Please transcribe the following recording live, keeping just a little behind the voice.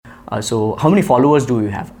So how many followers do you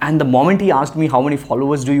have? And the moment he asked me how many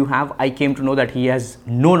followers do you have, I came to know that he has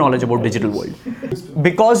no knowledge about digital world.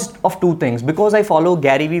 Because of two things. Because I follow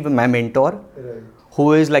Gary Vee, my mentor,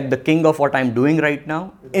 who is like the king of what I'm doing right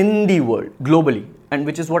now in the world, globally. And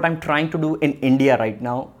which is what I'm trying to do in India right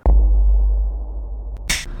now.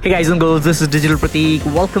 Hey guys and girls, this is Digital Pratik.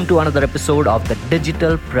 Welcome to another episode of the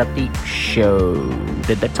Digital Pratik Show.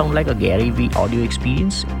 Did that sound like a Gary Vee audio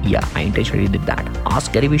experience? Yeah, I intentionally did that.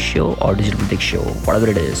 Ask Gary Vee Show or Digital Pratik Show, whatever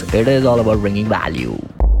it is all about bringing value.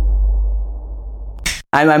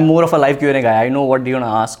 I'm more of a live Q&A guy. I know what you're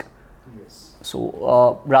gonna ask. Yes.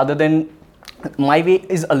 So rather than, my way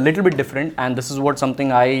is a little bit different, and this is what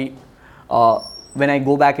something I when I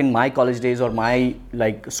go back in my college days or my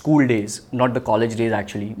like school days, not the college days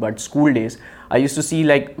actually, but school days, I used to see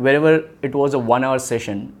like wherever it was a 1 hour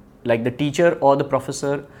session, like the teacher or the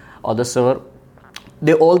professor or the sir,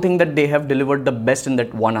 they all think that they have delivered the best in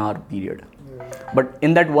that 1 hour period. But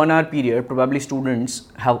in that 1 hour period, probably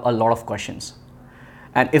students have a lot of questions.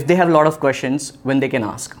 And if they have a lot of questions, when they can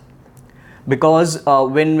ask. Because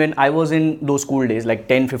when I was in those school days, like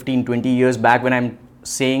 10, 15, 20 years back, when I'm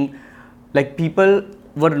saying, like people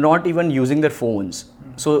were not even using their phones.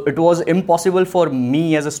 So it was impossible for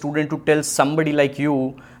me as a student to tell somebody like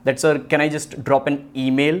you that, sir, can I just drop an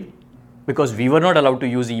email? Because we were not allowed to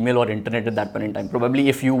use email or internet at that point in time. Probably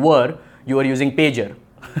if you were using pager.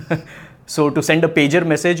 So to send a pager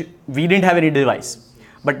message, we didn't have any device.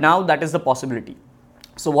 But now that is the possibility.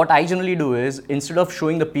 So what I generally do is, instead of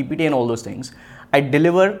showing the PPT and all those things, I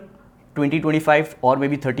deliver 20, 25 or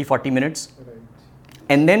maybe 30, 40 minutes. Right.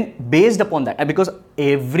 And then based upon that, because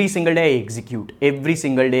every single day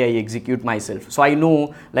I execute myself. So I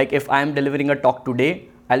know, like if I am delivering a talk today,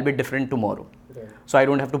 I'll be different tomorrow. Right. So I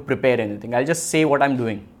don't have to prepare anything. I'll just say what I'm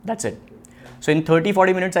doing. That's it. So in 30,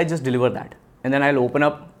 40 minutes, I just deliver that. And then I'll open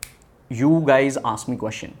up, you guys ask me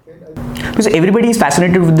question. Because everybody is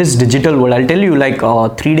fascinated with this digital world. I'll tell you, like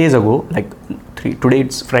 3 days ago, today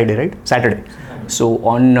it's Friday, right? Saturday. So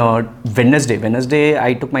on Wednesday,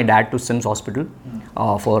 I took my dad to Sims Hospital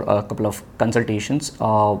for a couple of consultations,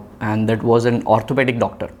 and that was an orthopedic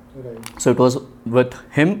doctor. Right. So it was with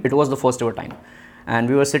him, it was the first ever time. And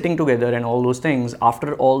we were sitting together and all those things.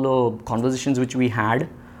 After all the conversations which we had,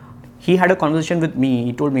 he had a conversation with me.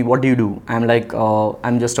 He told me, what do you do? I'm like,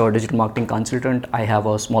 I'm just a digital marketing consultant. I have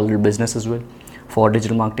a small little business as well for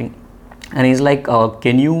digital marketing. And he's like, are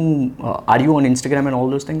you on Instagram and all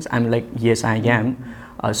those things? I'm like, yes, I am.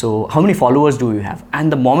 So how many followers do you have?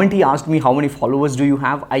 And the moment he asked me how many followers do you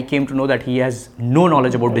have, I came to know that he has no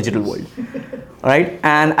knowledge about digital world. Right?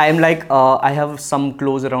 And I'm like, I have some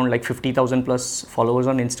close around like 50,000 plus followers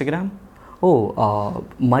on Instagram. Oh,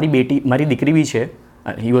 mari dikri bhi che.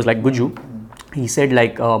 He was like, Guju. He said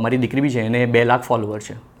like, mari dikri bhi che, ene 2 lakh followers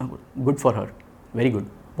che. Good for her. Very good.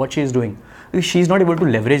 What she is doing. She's not able to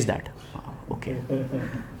leverage that. Okay.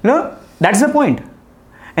 No, that's the point.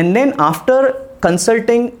 And then after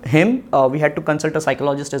consulting him, we had to consult a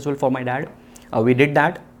psychologist as well for my dad. We did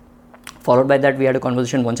that. Followed by that, we had a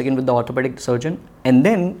conversation once again with the orthopedic surgeon. And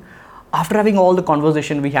then after having all the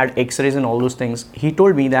conversation, we had x-rays and all those things. He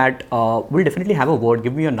told me that we'll definitely have a word,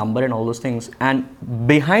 give me a number and all those things. And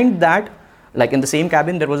behind that, like in the same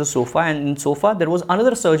cabin, there was a sofa, and in sofa, there was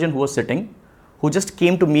another surgeon who was sitting, who just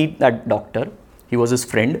came to meet that doctor. He was his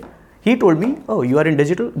friend. He told me, oh, you are in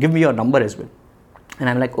digital, give me your number as well. And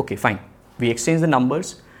I'm like, okay, fine. We exchanged the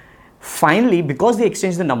numbers. Finally, because they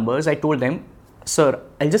exchanged the numbers, I told them, sir,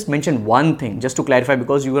 I'll just mention one thing just to clarify,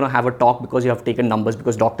 because you're going to have a talk because you have taken numbers,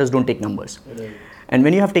 because doctors don't take numbers. Right. And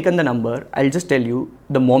when you have taken the number, I'll just tell you,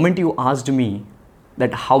 the moment you asked me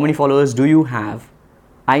that how many followers do you have,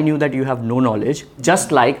 I knew that you have no knowledge,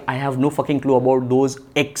 just like I have no fucking clue about those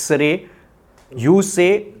X-ray. You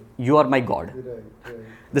say you are my God. Right.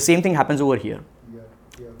 The same thing happens over here.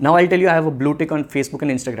 Yeah. Now I'll tell you I have a blue tick on Facebook and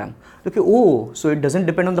Instagram. Okay, oh, so it doesn't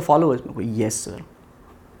depend on the followers. Yes, sir.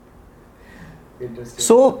 Interesting.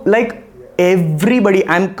 So like everybody,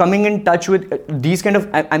 I'm coming in touch with these kind of,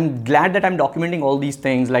 I'm glad that I'm documenting all these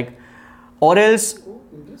things, like, or else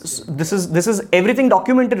this is everything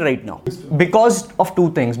documented right now. Because of two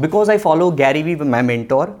things. Because I follow Gary Vee, my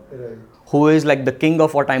mentor, Right. who is like the king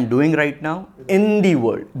of what I'm doing right now in the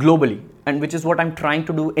world, globally. And which is what I'm trying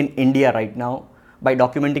to do in India right now by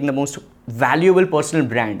documenting the most valuable personal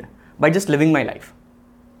brand by just living my life.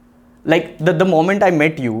 Like the moment I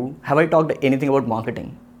met you, have I talked anything about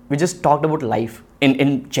marketing? We just talked about life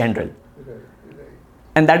in general. Right.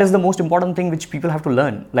 And that is the most important thing which people have to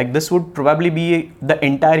learn. Like this would probably be the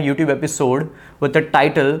entire YouTube episode with the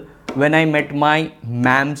title, When I Met My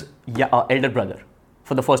Ma'am's Elder Brother,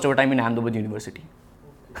 for the first ever time in Ahmedabad University.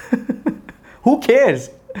 Who cares?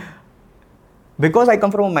 Because I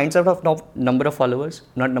come from a mindset of not number of followers,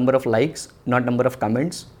 not number of likes, not number of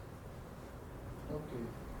comments.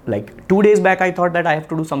 Like 2 days back, I thought that I have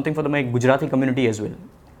to do something for my Gujarati community as well.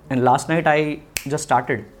 And last night I just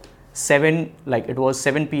started it was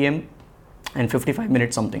 7 p.m. and 55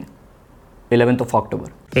 minutes something. 11th of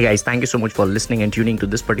October. Hey guys, thank you so much for listening and tuning to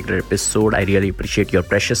this particular episode. I really appreciate your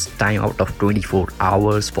precious time out of 24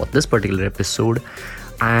 hours for this particular episode.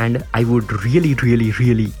 And I would really, really,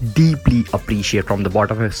 really deeply appreciate from the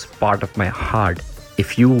bottomest part of my heart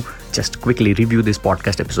if you just quickly review this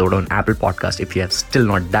podcast episode on Apple Podcast if you have still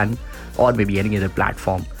not done, or maybe any other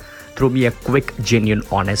platform. Throw me a quick, genuine,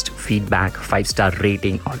 honest feedback, 5-star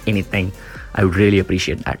rating or anything. I would really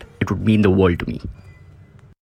appreciate that. It would mean the world to me.